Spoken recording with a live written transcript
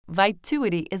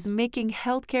Vituity is making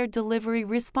healthcare delivery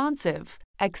responsive,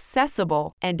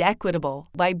 accessible, and equitable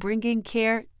by bringing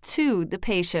care to the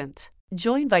patient.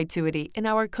 Join Vituity in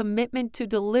our commitment to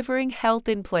delivering health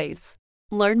in place.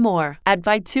 Learn more at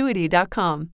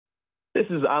vituity.com. This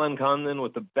is Alan Condon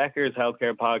with the Becker's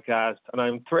Healthcare Podcast, and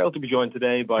I'm thrilled to be joined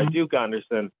today by Duke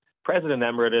Anderson, President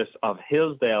Emeritus of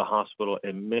Hillsdale Hospital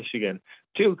in Michigan.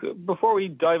 Duke, before we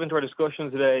dive into our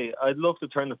discussion today, I'd love to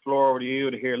turn the floor over to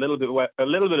you to hear a little bit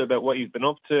about what you've been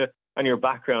up to and your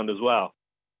background as well.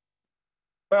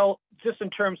 Well, just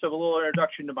in terms of a little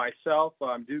introduction to myself,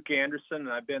 I'm Duke Anderson, and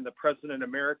I've been the President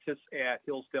Emeritus at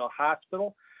Hillsdale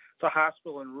Hospital. It's a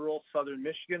hospital in rural southern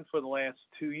Michigan for the last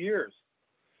 2 years.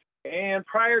 And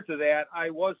prior to that,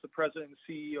 I was the President and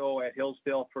CEO at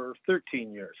Hillsdale for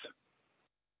 13 years.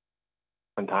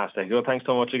 Fantastic. Well, thanks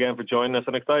so much again for joining us.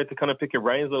 I'm excited to kind of pick your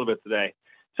brains a little bit today.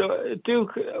 So,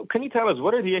 Duke, can you tell us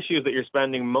what are the issues that you're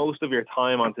spending most of your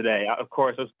time on today, of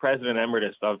course, as President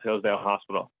Emeritus of Hillsdale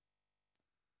Hospital?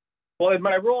 Well, in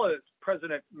my role as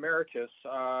President Emeritus,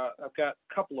 I've got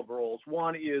a couple of roles.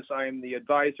 One is I'm the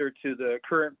advisor to the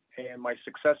current and my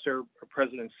successor,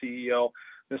 President and CEO,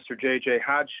 Mr. J.J.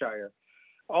 Hodshire.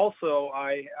 Also,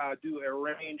 I do a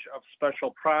range of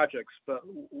special projects, but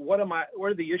what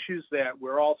are the issues that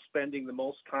we're all spending the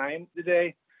most time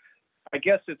today? I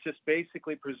guess it's just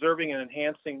basically preserving and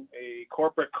enhancing a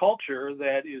corporate culture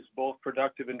that is both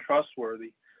productive and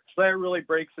trustworthy. So that really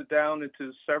breaks it down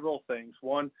into several things.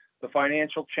 One, the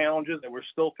financial challenges that we're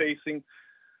still facing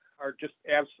are just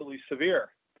absolutely severe.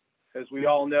 As we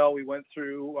all know, we went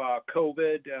through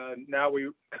COVID. Now we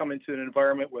come into an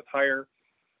environment with higher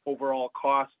overall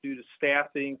costs due to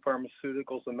staffing,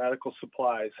 pharmaceuticals, and medical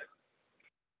supplies.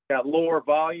 Got lower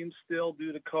volumes still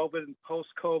due to COVID and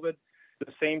post-COVID. At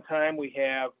the same time, we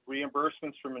have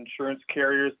reimbursements from insurance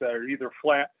carriers that are either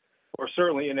flat or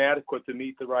certainly inadequate to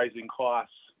meet the rising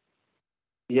costs.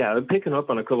 Yeah, picking up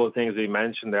on a couple of things you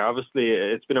mentioned there. Obviously,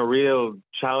 it's been a real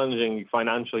challenging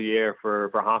financial year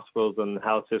for hospitals and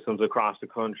health systems across the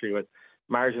country, with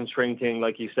margins shrinking,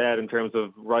 like you said, in terms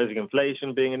of rising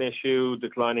inflation being an issue,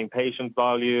 declining patient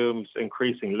volumes,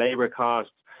 increasing labor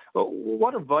costs. But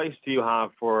what advice do you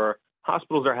have for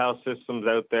hospitals or health systems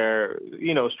out there,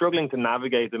 struggling to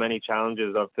navigate the many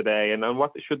challenges of today, and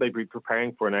what should they be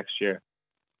preparing for next year?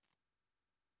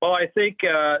 Well, I think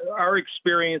our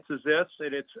experience is this,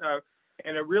 and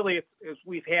it really is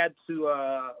we've had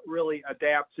to really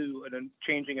adapt to a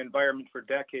changing environment for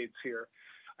decades here.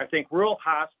 I think rural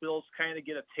hospitals kind of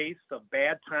get a taste of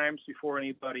bad times before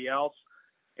anybody else,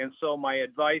 and so my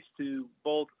advice to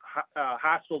both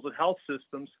hospitals and health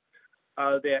systems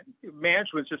that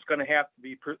management's just going to have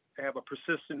a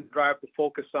persistent drive to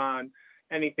focus on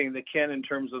anything they can in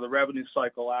terms of the revenue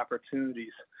cycle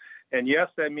opportunities. And yes,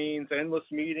 that means endless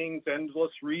meetings,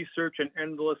 endless research, and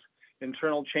endless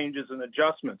internal changes and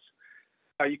adjustments.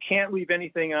 You can't leave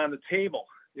anything on the table.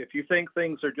 If you think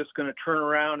things are just going to turn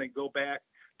around and go back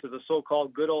to the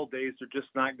so-called good old days, they're just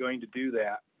not going to do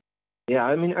that. Yeah,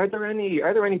 I mean, are there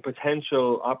any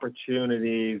potential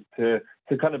opportunities to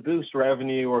kind of boost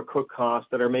revenue or cut costs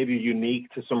that are maybe unique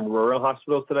to some rural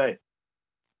hospitals today?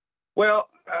 Well,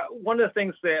 one of the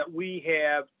things that we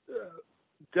have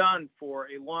done for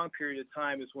a long period of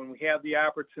time is when we have the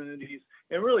opportunities,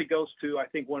 it really goes to, I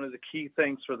think, one of the key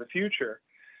things for the future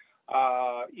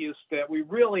is that we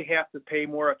really have to pay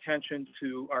more attention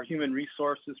to our human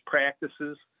resources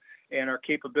practices and our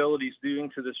capabilities due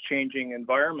to this changing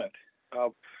environment.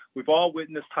 We've all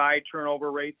witnessed high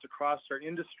turnover rates across our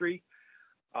industry.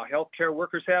 Healthcare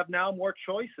workers have now more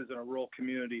choices in a rural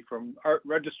community, from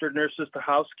registered nurses to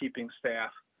housekeeping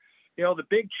staff. The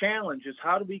big challenge is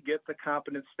how do we get the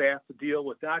competent staff to deal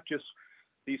with not just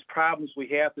these problems we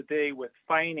have today with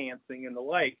financing and the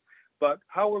like, but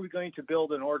how are we going to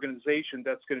build an organization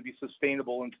that's going to be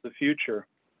sustainable into the future?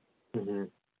 Mm-hmm.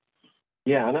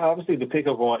 Yeah, and obviously to pick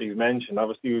up on what you mentioned,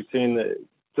 obviously we've seen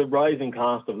the rising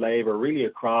cost of labor really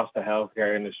across the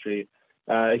healthcare industry.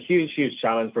 A huge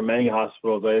challenge for many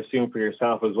hospitals, I assume for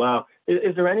yourself as well.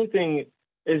 Is there anything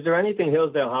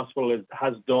Hillsdale Hospital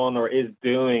has done or is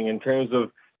doing in terms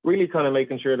of really kind of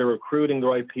making sure they're recruiting the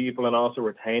right people and also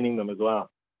retaining them as well?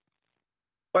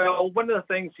 Well, one of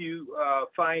the things you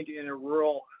find in a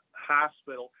rural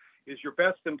hospital is your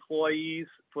best employees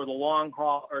for the long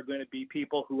haul are going to be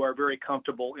people who are very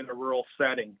comfortable in a rural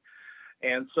setting.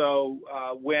 And so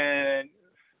when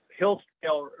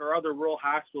Hillsdale or other rural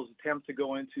hospitals attempt to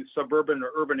go into suburban or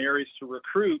urban areas to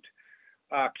recruit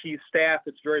key staff,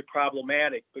 it's very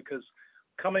problematic because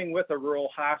coming with a rural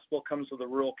hospital comes with a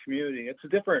rural community. It's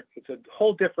a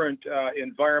whole different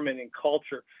environment and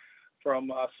culture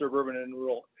from suburban and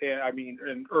rural,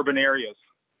 in urban areas.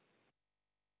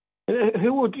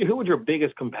 Who would your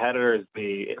biggest competitors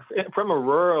be from a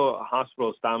rural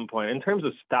hospital standpoint in terms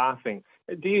of staffing?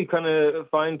 Do you kind of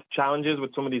find challenges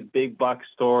with some of these big box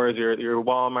stores, your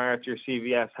Walmart, your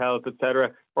CVS Health,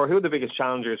 etc., or who are the biggest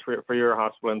challengers for your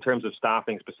hospital in terms of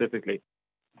staffing specifically?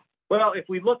 Well, if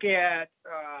we look at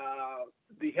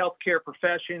the healthcare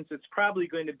professions, it's probably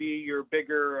going to be your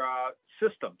bigger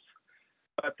systems.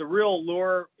 But the real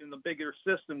lure in the bigger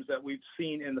systems that we've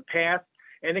seen in the past,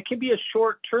 and it can be a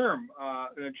short-term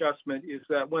adjustment, is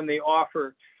that when they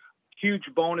offer huge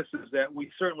bonuses that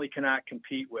we certainly cannot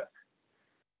compete with.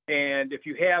 And if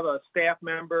you have a staff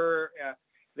member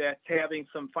that's having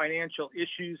some financial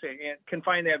issues and can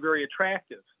find that very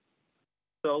attractive,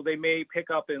 so they may pick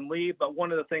up and leave. But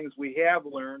one of the things we have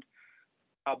learned,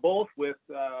 both with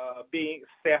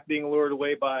staff being lured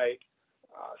away by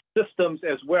systems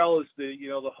as well as the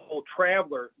whole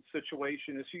traveler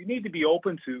situation, is you need to be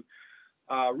open to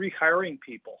rehiring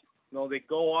people. They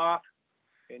go off,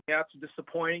 and that's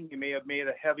disappointing. You may have made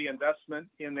a heavy investment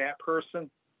in that person,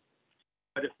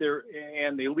 but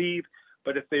they leave.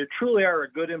 But if they truly are a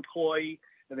good employee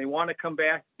and they want to come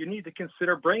back, you need to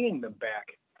consider bringing them back.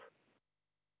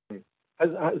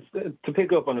 To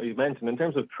pick up on what you mentioned, in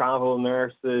terms of travel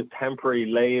nurses, temporary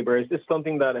labour, is this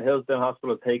something that Hillsdale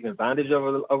Hospital has taken advantage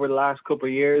of over the last couple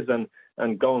of years?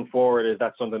 And going forward, is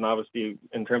that something, obviously,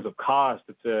 in terms of cost,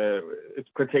 it's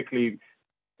particularly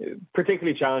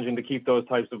challenging to keep those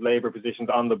types of labour positions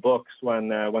on the books when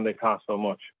they cost so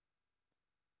much?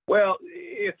 Well,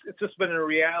 it's just been a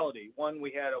reality. One,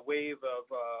 we had a wave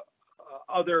of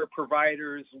other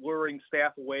providers luring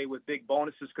staff away with big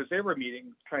bonuses because they were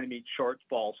trying to meet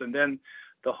shortfalls. And then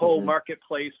the whole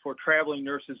marketplace for traveling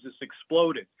nurses just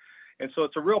exploded. And so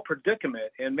it's a real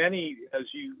predicament. And many, as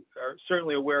you are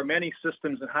certainly aware, many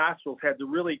systems and hospitals had to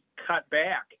really cut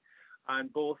back on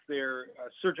both their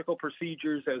surgical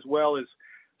procedures as well as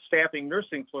staffing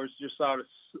nursing floors just out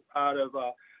of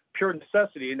pure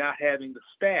necessity and not having the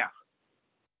staff.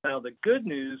 Now, the good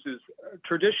news is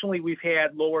traditionally we've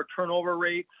had lower turnover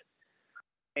rates,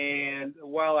 and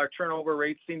while our turnover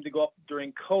rates seem to go up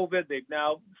during COVID, they've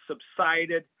now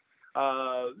subsided.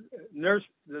 The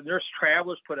nurse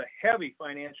travelers put a heavy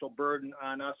financial burden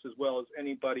on us as well as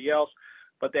anybody else,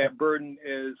 but that burden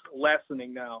is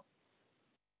lessening now.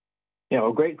 Yeah,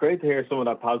 well, great to hear some of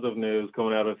that positive news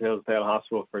coming out of Hillsdale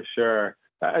Hospital for sure.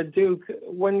 Duke,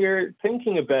 when you're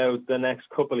thinking about the next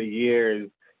couple of years,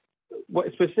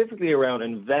 specifically around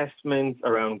investment,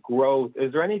 around growth,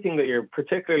 is there anything that you're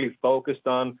particularly focused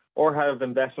on, or have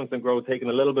investments and growth taken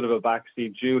a little bit of a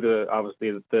backseat due to,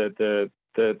 obviously, the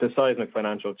seismic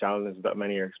financial challenges that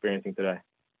many are experiencing today?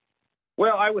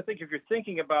 Well, I would think if you're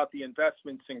thinking about the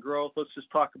investments in growth, let's just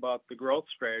talk about the growth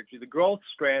strategy. The growth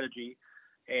strategy,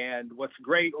 and what's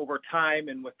great over time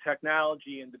and with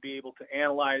technology and to be able to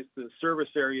analyze the service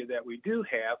area that we do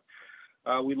have,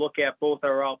 we look at both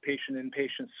our outpatient and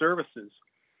inpatient services.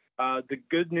 The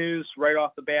good news right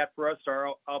off the bat for us,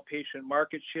 our outpatient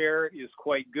market share is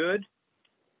quite good.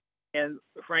 And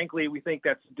frankly, we think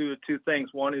that's due to two things.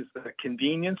 One is the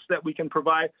convenience that we can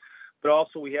provide, but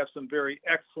also we have some very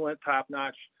excellent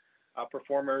top-notch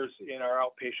performers in our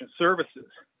outpatient services.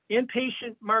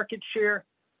 Inpatient market share,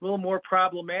 a little more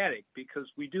problematic because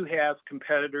we do have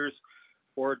competitors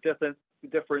for different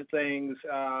things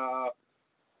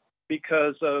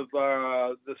because of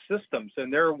the systems,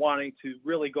 and they're wanting to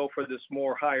really go for this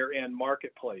more higher-end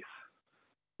marketplace.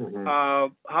 Mm-hmm.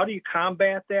 How do you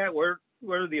combat that? What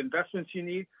are the investments you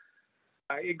need?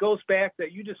 It goes back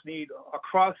that you just need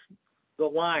across the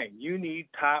line. You need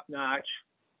top-notch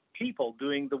people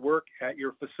doing the work at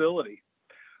your facility.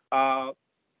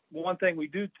 One thing we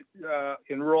do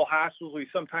in rural hospitals, we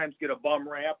sometimes get a bum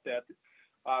rap that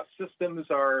systems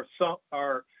are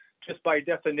just by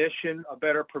definition a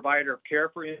better provider of care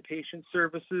for inpatient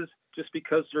services just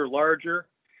because they're larger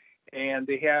and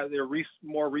they're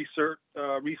more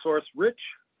resource rich.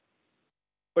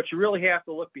 But you really have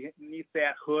to look beneath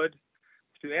that hood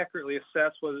to accurately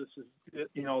assess whether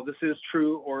this is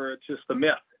true or it's just a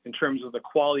myth in terms of the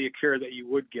quality of care that you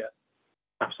would get.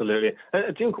 Absolutely.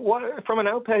 Duke, from an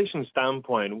outpatient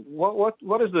standpoint, what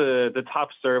is the top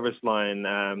service line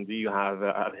that you have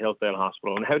at Hillsdale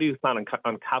Hospital, and how do you plan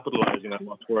on capitalizing on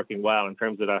what's working well in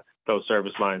terms of those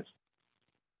service lines?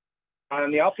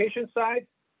 On the outpatient side?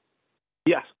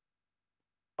 Yes.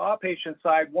 Outpatient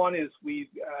side, one is we've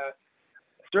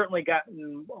certainly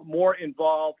gotten more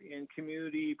involved in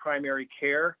community primary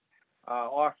care,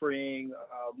 offering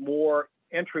more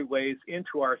entryways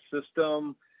into our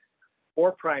system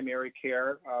for primary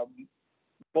care.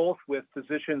 both with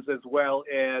physicians as well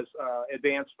as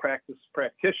advanced practice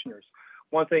practitioners.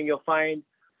 One thing you'll find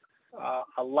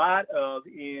a lot of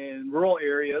in rural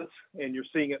areas, and you're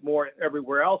seeing it more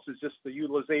everywhere else, is just the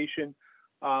utilization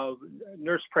of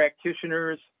nurse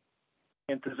practitioners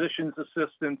and physician's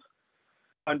assistants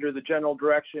under the general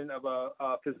direction of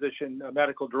a physician, a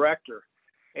medical director.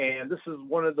 And this is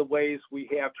one of the ways we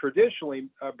have traditionally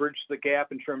bridged the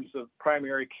gap in terms of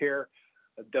primary care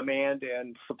demand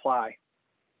and supply.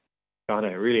 Got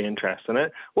it. Really interesting.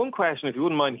 One question, if you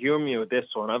wouldn't mind humoring me with this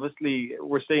one. Obviously,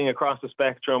 we're seeing across the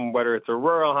spectrum, whether it's a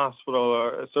rural hospital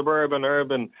or a suburban,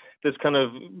 urban, this kind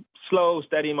of slow,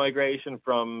 steady migration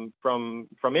from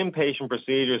inpatient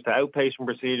procedures to outpatient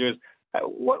procedures.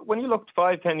 When you look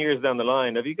 5-10 years down the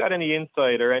line, have you got any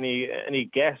insight or any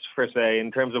guess, per se,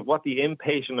 in terms of what the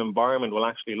inpatient environment will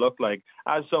actually look like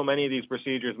as so many of these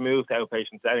procedures move to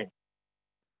outpatient settings?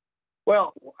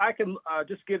 Well, I can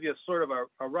just give you sort of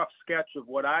a rough sketch of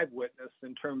what I've witnessed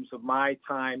in terms of my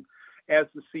time as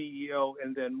the CEO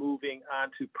and then moving on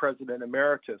to President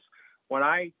Emeritus. When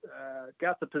I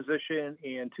got the position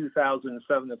in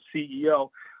 2007 of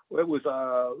CEO, it was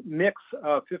a mix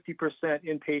of 50%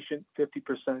 inpatient,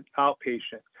 50%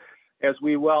 outpatient. As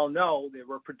we well know, they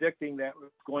were predicting that it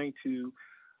was going to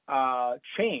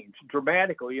change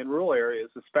dramatically in rural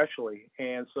areas especially.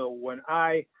 And so when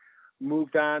I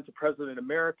moved on to President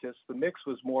Emeritus, the mix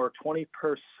was more 20%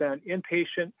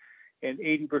 inpatient and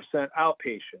 80%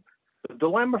 outpatient. The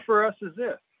dilemma for us is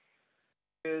this,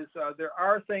 there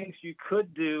are things you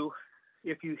could do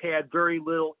if you had very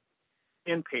little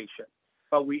inpatient,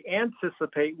 but we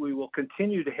anticipate we will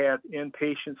continue to have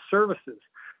inpatient services.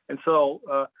 And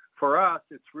so for us,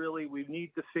 it's really, we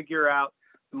need to figure out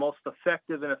the most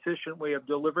effective and efficient way of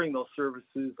delivering those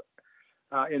services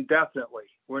indefinitely.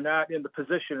 We're not in the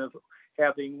position of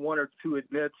having 1 or 2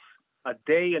 admits a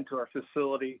day into our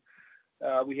facility.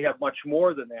 We have much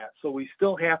more than that. So we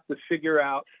still have to figure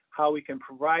out how we can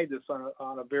provide this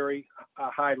on a very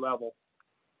high level.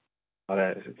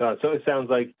 Okay. So it sounds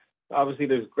like obviously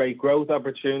there's great growth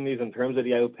opportunities in terms of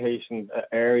the outpatient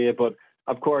area, but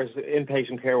of course,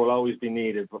 inpatient care will always be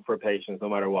needed for patients no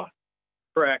matter what.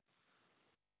 Correct.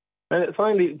 And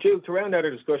finally, Duke, to round out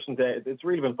our discussion today, it's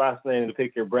really been fascinating to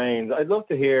pick your brains. I'd love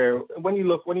to hear, when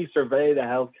you survey the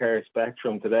healthcare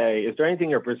spectrum today, is there anything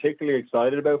you're particularly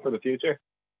excited about for the future?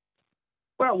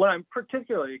 Well, what I'm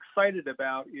particularly excited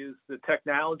about is the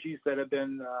technologies that have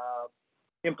been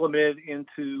implemented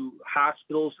into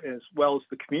hospitals as well as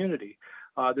the community.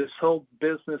 This whole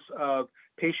business of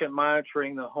patient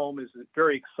monitoring the home is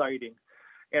very exciting.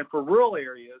 And for rural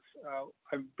areas,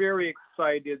 I'm very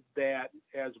excited that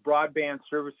as broadband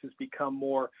services become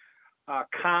more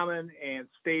common and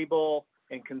stable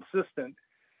and consistent,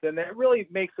 then that really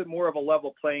makes it more of a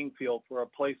level playing field for a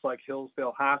place like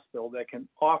Hillsdale Hospital that can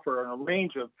offer a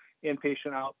range of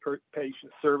inpatient, outpatient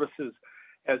services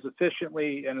as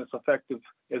efficiently and as effective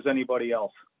as anybody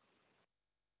else.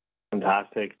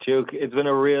 Fantastic. Duke, it's been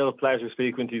a real pleasure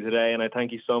speaking to you today, and I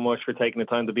thank you so much for taking the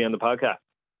time to be on the podcast.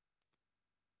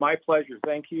 My pleasure.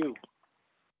 Thank you.